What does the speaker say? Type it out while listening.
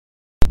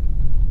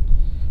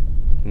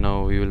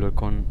we will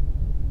work on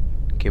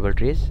cable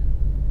trays.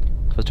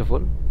 First of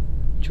all,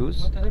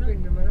 choose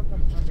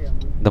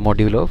the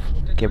module of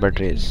cable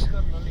trays.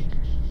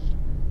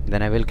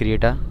 Then I will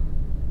create a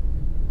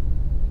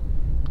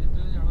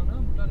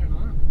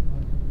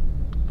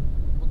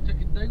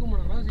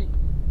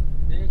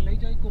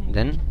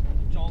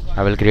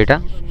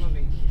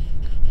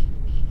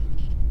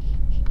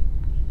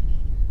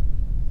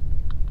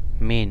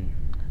main.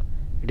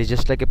 It is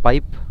just like a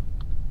pipe,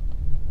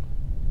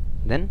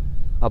 then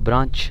a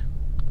branch.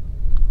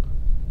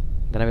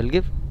 Then I will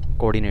give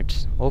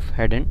coordinates of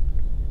head and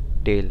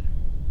tail.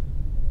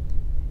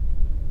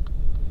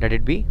 Let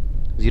it be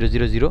 0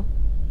 0 0,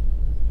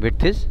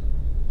 width is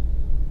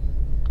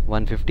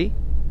 150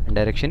 and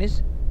direction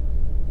is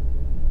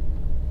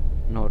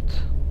north,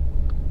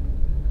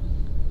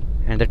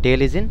 and the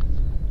tail is in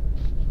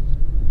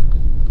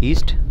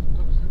east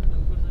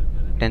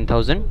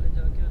 10,000,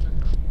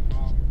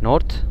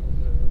 north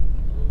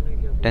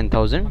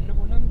 10,000,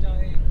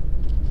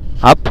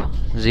 up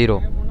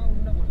 0,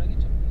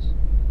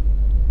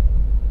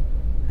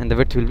 and the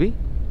width will be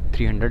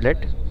 300.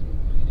 Let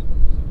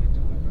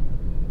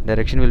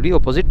direction will be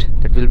opposite,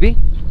 that will be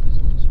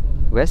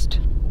west.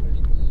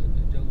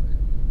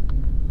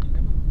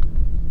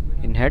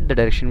 In head the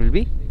direction will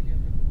be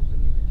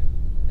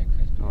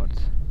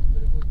north.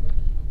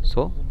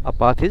 So a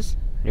path is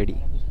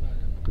ready.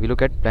 We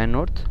look at plan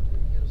north,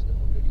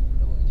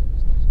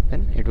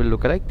 then it will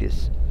look like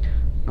this.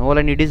 Now all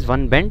I need is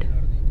one bend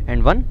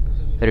and one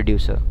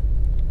reducer.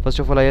 First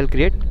of all, I will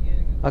create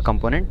a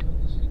component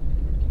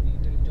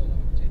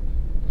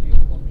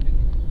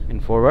in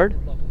forward,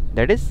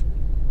 that is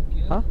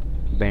a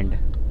bend,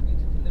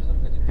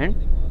 and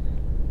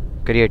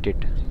create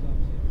it.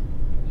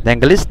 The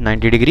angle is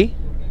 90 degree.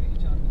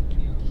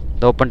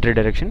 The open tray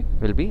direction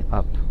will be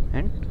up,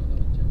 and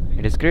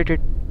it is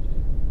created.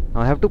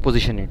 Now I have to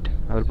position it.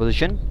 I will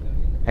position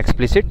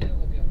explicit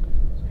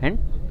and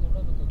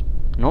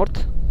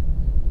north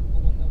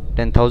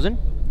 10,000.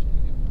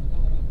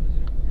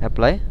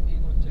 Apply,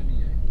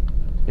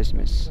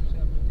 dismiss.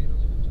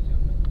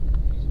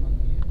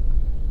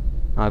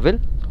 I will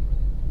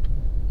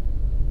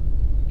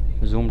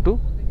zoom to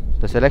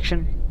the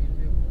selection.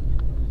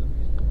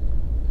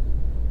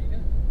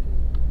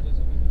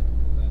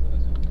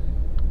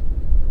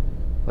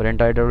 Or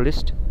entire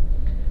list.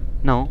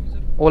 Now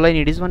all I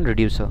need is one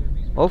reducer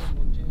of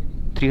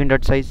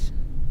 300 size.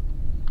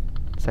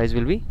 Size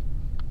will be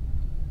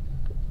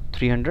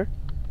 300,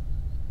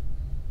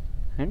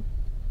 and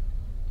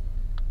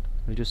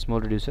we'll use small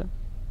reducer.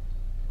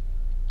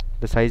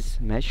 The size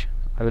mesh,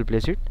 I will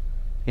place it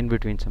in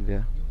between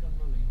somewhere.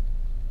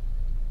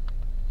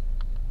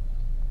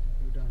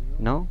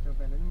 Now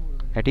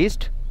at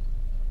east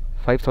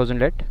 5,000,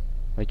 let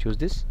I choose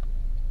this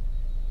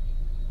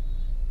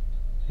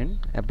and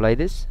apply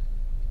this,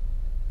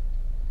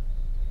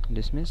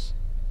 dismiss,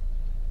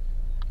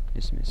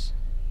 dismiss.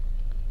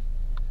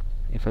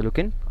 If I look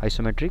in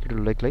isometric, it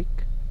will look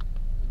like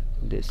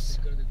this.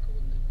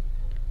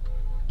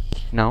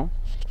 Now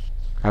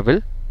I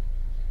will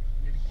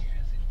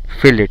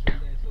fill it.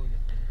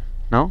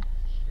 Now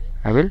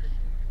I will,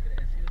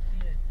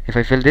 if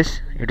I fill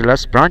this, it will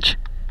ask branch,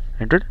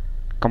 and it will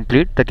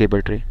complete the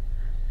cable tray.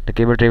 The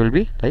cable tray will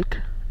be like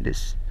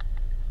this.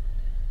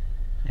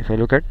 If I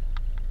look at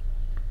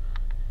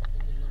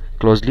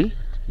closely,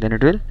 then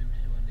it will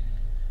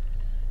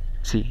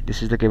see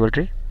this is the cable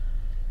tray.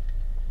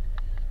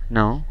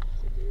 Now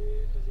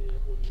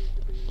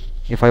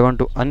if I want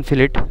to unfill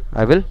it,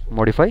 I will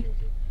modify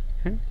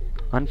and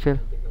unfill.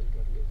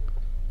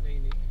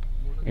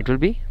 It will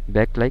be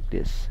back like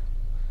this.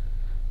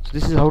 So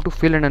this is how to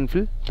fill and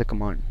unfill the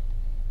command.